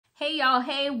Hey y'all,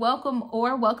 hey,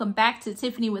 welcome back to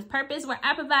Tiffany with Purpose, where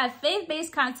I provide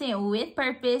faith-based content with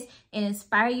purpose and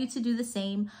inspire you to do the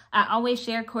same. I always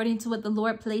share according to what the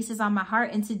Lord places on my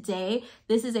heart, and today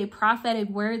this is a prophetic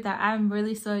word that I'm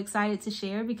really so excited to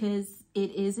share because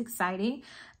it is exciting.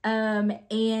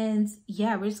 And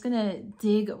yeah, we're just gonna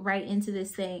dig right into this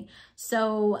thing.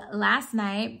 So last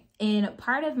night, in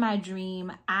part of my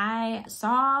dream, I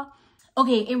saw,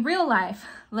 okay, in real life,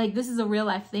 like this is a real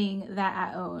life thing that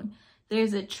I own.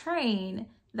 There's a train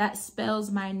that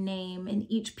spells my name, and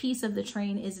each piece of the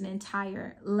train is an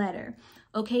entire letter.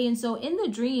 Okay, and so in the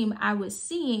dream, I was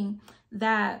seeing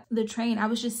that the train, I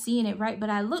was just seeing it, right? But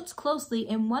I looked closely,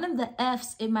 and one of the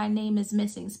F's in my name is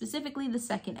missing, specifically the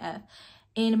second F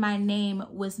in my name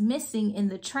was missing in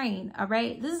the train. All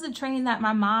right, this is a train that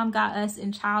my mom got us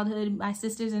in childhood. My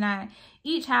sisters and I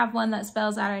each have one that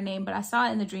spells out our name, but I saw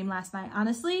it in the dream last night.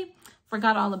 Honestly,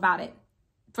 forgot all about it,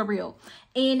 for real.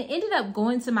 And ended up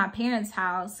going to my parents'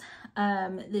 house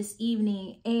this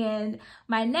evening, and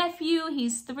my nephew,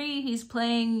 he's 3, he's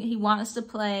playing, he wants to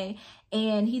play,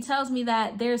 and he tells me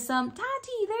that there's some,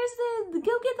 Tati, there's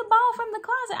go get the ball from the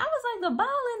closet. I was like, the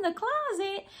ball in the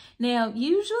closet? Now,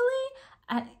 usually,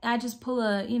 I just pull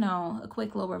a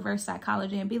quick little reverse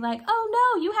psychology and be like,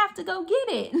 oh no, you have to go get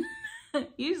it.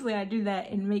 Usually I do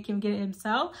that and make him get it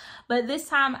himself. But this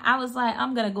time I was like,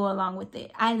 I'm going to go along with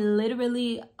it. I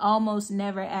literally almost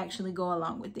never actually go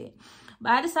along with it.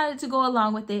 But I decided to go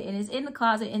along with it, and it's in the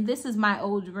closet, and this is my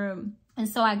old room. And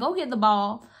so I go get the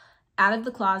ball out of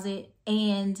the closet,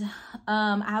 and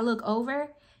I look over,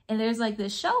 and there's like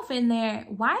this shelf in there.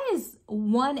 Why is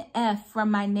one F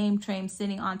from my name train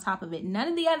sitting on top of it? None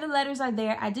of the other letters are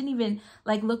there. I didn't even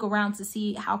like look around to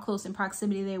see how close in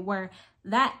proximity they were.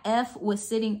 That F was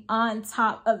sitting on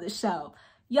top of the shelf.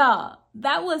 Y'all,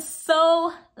 that was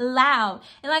so loud.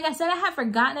 And like I said, I had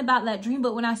forgotten about that dream,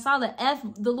 but when I saw the F,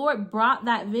 the Lord brought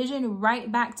that vision right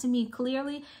back to me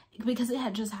clearly because it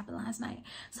had just happened last night.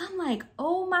 So I'm like,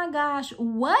 oh my gosh,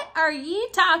 what are you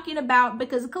talking about?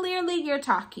 Because clearly you're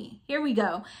talking. Here we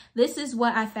go. This is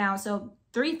what I found. So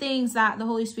 3 things that the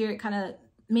Holy Spirit kind of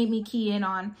made me key in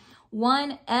on.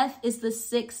 1, F is the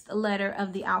 6th letter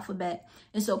of the alphabet.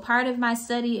 And so part of my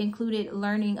study included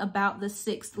learning about the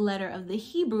 6th letter of the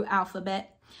Hebrew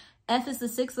alphabet. F is the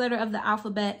 6th letter of the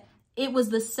alphabet. It was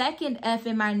the 2nd F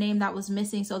in my name that was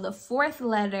missing. So the 4th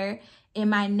letter in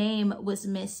my name was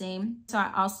missing. So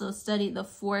I also studied the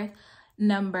 4th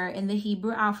number in the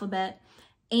Hebrew alphabet.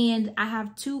 And I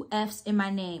have 2 F's in my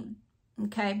name.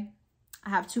 Okay. I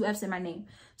have 2 F's in my name.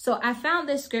 So I found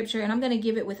this scripture, and I'm going to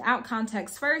give it without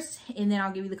context first, and then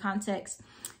I'll give you the context.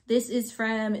 This is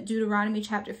from Deuteronomy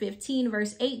chapter 15,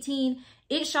 verse 18.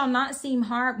 It shall not seem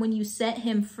hard when you set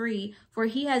him free, for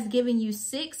he has given you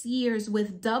 6 years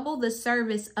with double the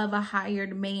service of a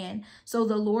hired man. So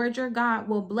the Lord your God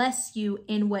will bless you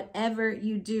in whatever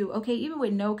you do. Okay, even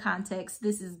with no context,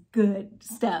 this is good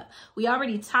stuff. We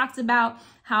already talked about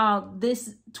how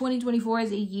this 2024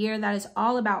 is a year that is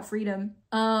all about freedom.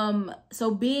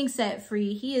 So being set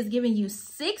free, he is giving you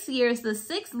 6 years, the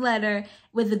 6th letter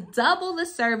with double the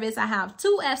service. I have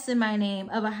 2 F's in my name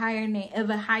of a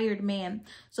hired man.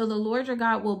 So the Lord your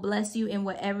God will bless you in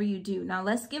whatever you do. Now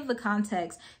let's give the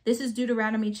context. This is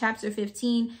Deuteronomy chapter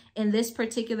 15. And this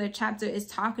particular chapter is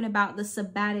talking about the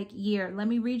sabbatic year. Let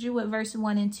me read you what verse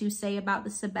 1 and 2 say about the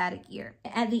sabbatic year.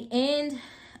 At the end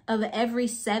of every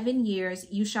 7 years,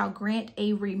 you shall grant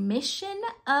a remission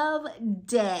of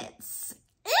debts.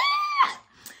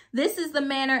 This is the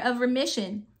manner of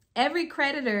remission. Every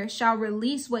creditor shall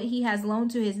release what he has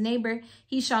loaned to his neighbor.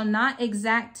 He shall not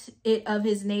exact it of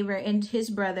his neighbor and his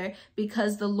brother,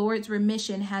 because the Lord's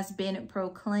remission has been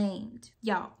proclaimed.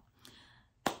 Y'all,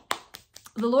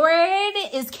 the Lord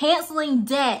is canceling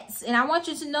debts. And I want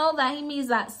you to know that he means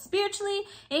that spiritually,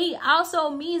 and he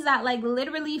also means that like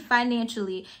literally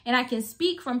financially. And I can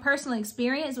speak from personal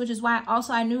experience, which is why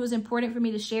also I knew it was important for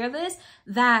me to share this,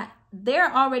 that there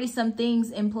are already some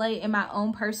things in play in my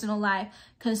own personal life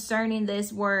concerning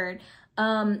this word.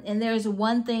 And there's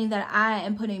one thing that I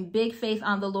am putting big faith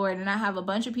on the Lord, and I have a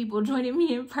bunch of people joining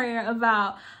me in prayer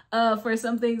about for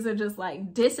some things to just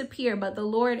like disappear. But the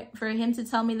Lord, for him to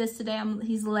tell me this today,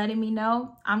 he's letting me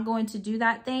know I'm going to do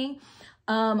that thing.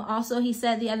 Also, he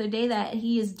said the other day that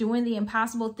he is doing the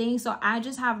impossible thing. So I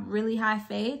just have really high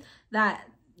faith that,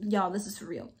 y'all, this is for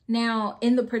real. Now,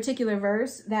 in the particular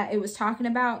verse that it was talking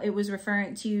about, it was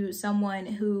referring to someone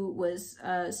who was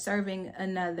serving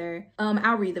another.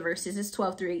 I'll read the verses. It's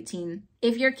 12 through 18.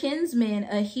 If your kinsman,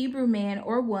 a Hebrew man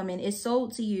or woman, is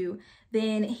sold to you,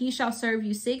 then he shall serve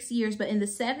you 6 years, but in the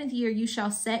 7th year you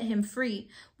shall set him free.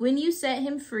 When you set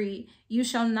him free, you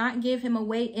shall not give him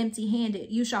away empty-handed.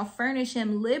 You shall furnish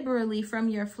him liberally from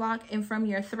your flock and from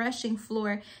your threshing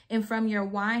floor and from your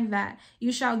wine vat.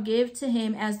 You shall give to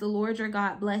him as the Lord your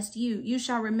God blessed you. You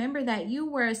shall remember that you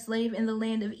were a slave in the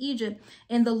land of Egypt,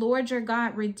 and the Lord your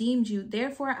God redeemed you.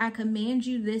 Therefore I command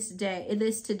you this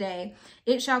today.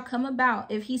 It shall come about,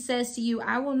 if he says to you,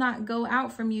 I will not go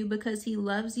out from you, because he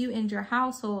loves you and your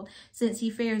household, since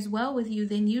he fares well with you,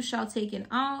 then you shall take an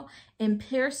awl and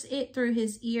pierce it through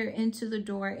his ear into the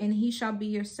door, and he shall be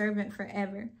your servant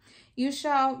forever. You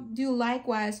shall do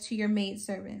likewise to your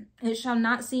maidservant. It shall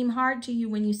not seem hard to you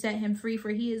when you set him free,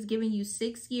 for he has given you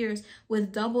 6 years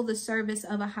with double the service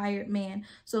of a hired man.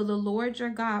 So the Lord your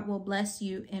God will bless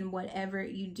you in whatever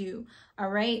you do. All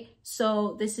right.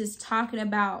 So this is talking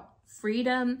about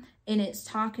freedom, and it's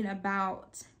talking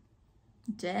about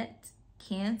debt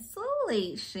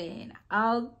cancellation.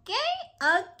 Okay.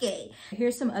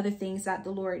 Here's some other things that the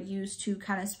Lord used to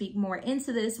kind of speak more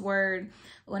into this word.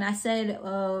 When I said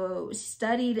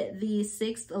studied the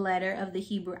 6th letter of the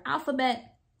Hebrew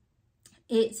alphabet,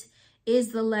 it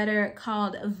is the letter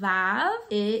called Vav.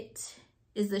 It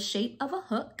is the shape of a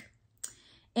hook.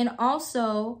 And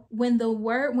also, when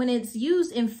it's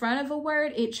used in front of a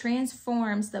word, it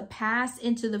transforms the past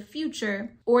into the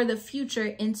future, or the future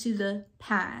into the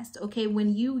past. Okay,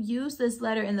 when you use this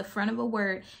letter in the front of a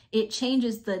word, it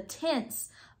changes the tense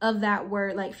of that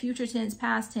word, like future tense,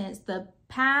 past tense, the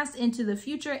past into the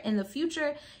future, and the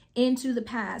future into the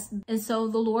past. And so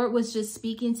the Lord was just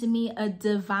speaking to me a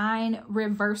divine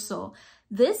reversal.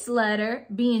 This letter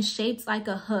being shaped like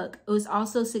a hook was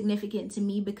also significant to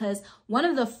me, because one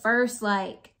of the first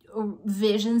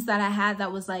visions that I had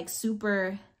that was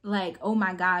super oh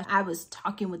my gosh, I was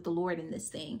talking with the Lord in this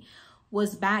thing,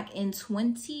 was back in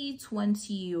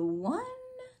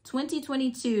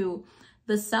 2022,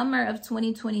 the summer of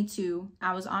 2022.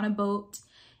 I was on a boat.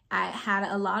 I had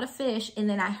a lot of fish, and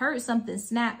then I heard something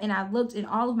snap, and I looked, and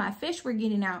all of my fish were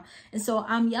getting out. And so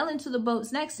I'm yelling to the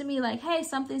boats next to me like, hey,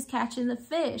 something's catching the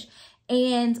fish.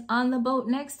 And on the boat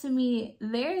next to me,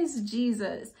 there's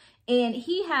Jesus. And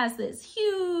he has this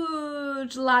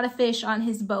huge lot of fish on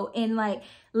his boat. And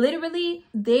literally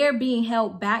they're being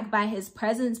held back by his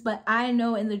presence. But I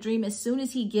know in the dream, as soon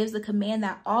as he gives the command,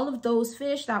 that all of those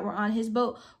fish that were on his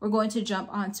boat were going to jump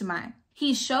onto mine.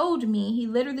 He showed me, he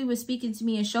literally was speaking to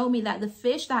me and showed me that the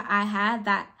fish that I had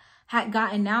that had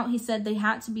gotten out, he said they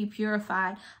had to be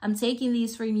purified. I'm taking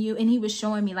these from you. And he was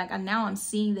showing me now I'm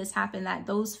seeing this happen, that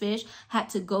those fish had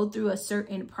to go through a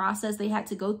certain process. They had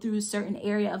to go through a certain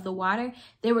area of the water.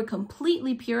 They were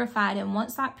completely purified. And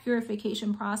once that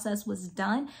purification process was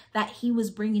done, that he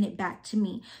was bringing it back to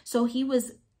me. So he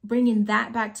was bringing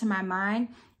that back to my mind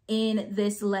in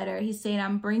this letter. He's saying,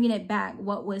 I'm bringing it back.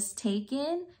 What was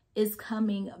taken is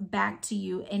coming back to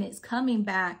you, and it's coming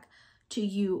back to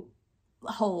you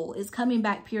whole. It's coming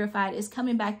back purified. It's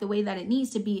coming back the way that it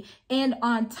needs to be. And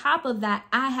on top of that,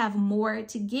 I have more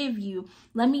to give you.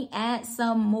 Let me add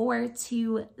some more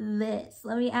to this.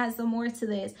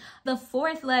 The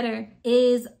 4th letter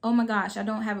is, oh my gosh, I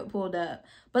don't have it pulled up.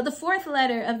 But the 4th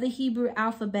letter of the Hebrew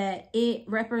alphabet, it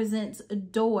represents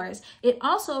doors. It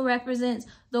also represents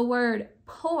the word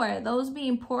poor, those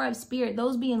being poor of spirit,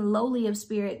 those being lowly of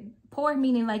spirit. Poor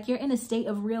meaning you're in a state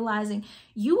of realizing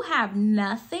you have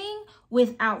nothing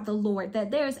without the Lord,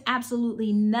 that there's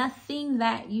absolutely nothing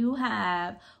that you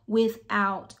have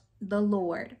without the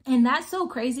Lord. And that's so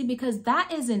crazy, because that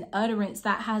is an utterance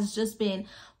that has just been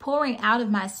pouring out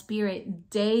of my spirit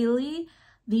daily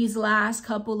these last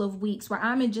couple of weeks, where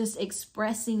I'm just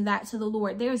expressing that to the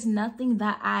Lord. There's nothing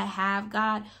that I have,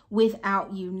 God,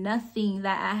 without you. Nothing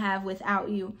that I have without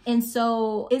you. And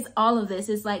so it's all of this.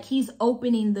 It's he's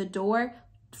opening the door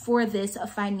for this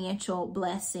financial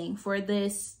blessing, for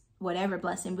this whatever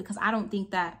blessing, because I don't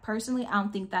think that, personally, I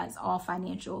don't think that's all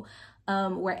financial.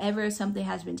 Wherever something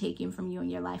has been taken from you in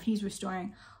your life, he's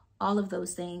restoring all of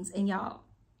those things. And y'all,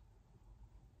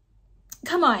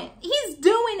 come on, he's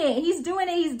doing it.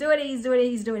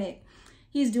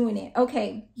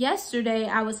 Okay, yesterday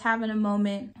I was having a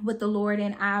moment with the Lord,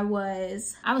 and I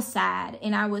was sad,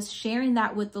 and I was sharing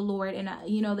that with the Lord, and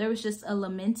there was just a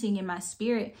lamenting in my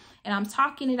spirit, and I'm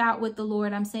talking it out with the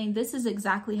Lord. I'm saying, this is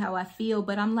exactly how I feel,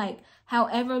 but I'm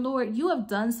however, Lord, you have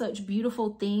done such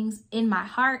beautiful things in my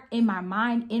heart, in my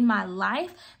mind, in my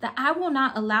life, that I will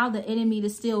not allow the enemy to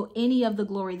steal any of the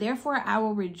glory. Therefore, I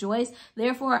will rejoice.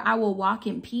 Therefore, I will walk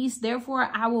in peace. Therefore,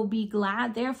 I will be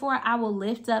glad. Therefore, I will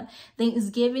lift up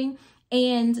thanksgiving.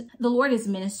 And the Lord is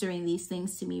ministering these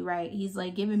things to me, right? He's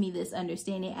giving me this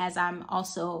understanding as I'm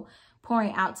also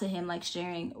pouring out to him, like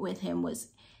sharing with him, was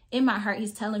in my heart.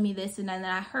 He's telling me this. And then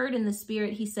I heard in the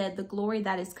spirit, he said, the glory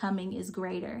that is coming is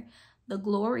greater. The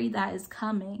glory that is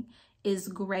coming is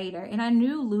greater. And I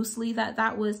knew loosely that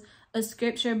that was a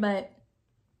scripture, but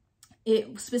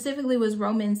it specifically was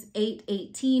Romans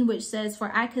 8:18, which says,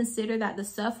 for I consider that the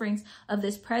sufferings of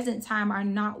this present time are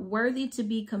not worthy to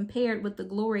be compared with the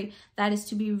glory that is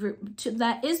to be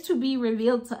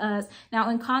revealed to us. Now,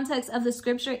 in context of the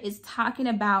scripture, it's talking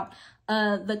about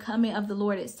the coming of the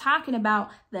Lord. It's talking about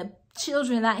the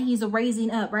children that he's raising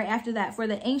up right after that. For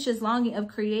the anxious longing of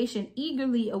creation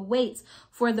eagerly awaits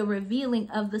for the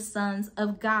revealing of the sons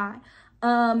of God.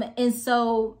 And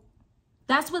so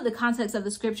that's what the context of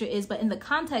the scripture is. But in the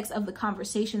context of the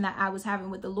conversation that I was having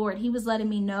with the Lord, he was letting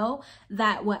me know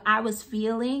that what I was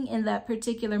feeling in that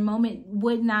particular moment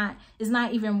is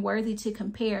not even worthy to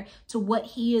compare to what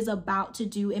he is about to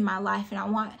do in my life. And I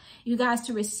want you guys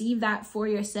to receive that for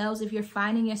yourselves. If you're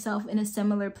finding yourself in a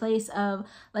similar place of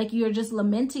like, you're just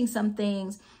lamenting some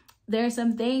things, there are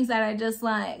some things that are just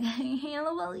like, you're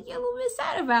a little bit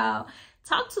sad about.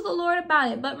 Talk to the Lord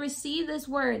about it, but receive this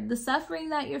word. The suffering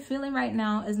that you're feeling right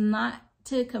now is not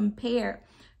to compare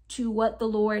to what the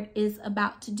Lord is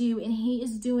about to do. And he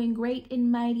is doing great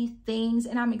and mighty things.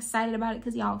 And I'm excited about it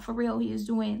because, y'all, for real, he is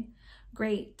doing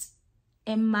great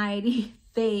and mighty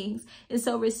things. And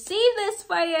so receive this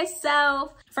for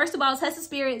yourself. First of all, test the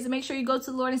spirits and make sure you go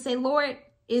to the Lord and say, Lord,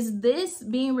 is this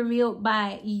being revealed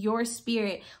by your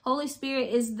spirit? Holy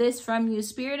Spirit, is this from you?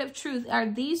 Spirit of truth, are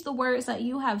these the words that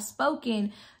you have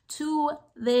spoken to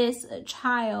this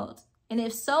child? And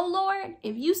if so, Lord,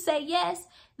 if you say yes,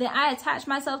 then I attach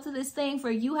myself to this thing,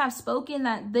 for you have spoken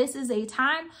that this is a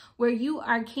time where you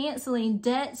are canceling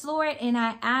debts, Lord. And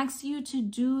I ask you to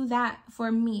do that for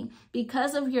me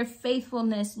because of your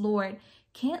faithfulness, Lord.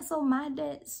 Cancel my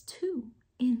debts too.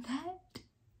 And that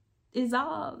is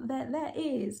all that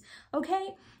is. Okay,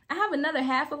 I have another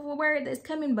half of a word that's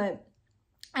coming, but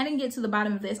I didn't get to the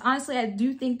bottom of this. Honestly, I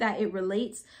do think that it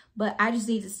relates, but I just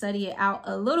need to study it out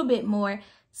a little bit more.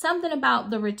 Something about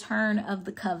the return of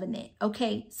the covenant.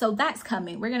 Okay, so that's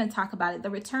coming. We're going to talk about it. The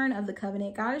return of the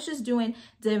covenant. God is just doing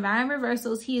divine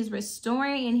reversals. He is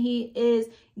restoring and he is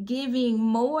giving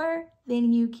more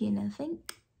than you can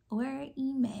think or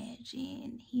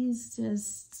imagine. He's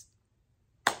just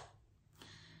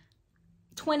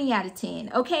 20 out of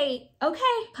 10. Okay.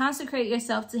 Consecrate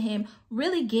yourself to him.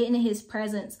 Really get into his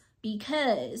presence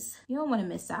because you don't want to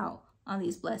miss out on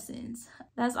these blessings.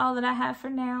 That's all that I have for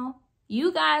now.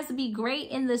 You guys be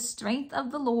great in the strength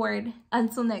of the Lord.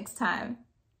 Until next time.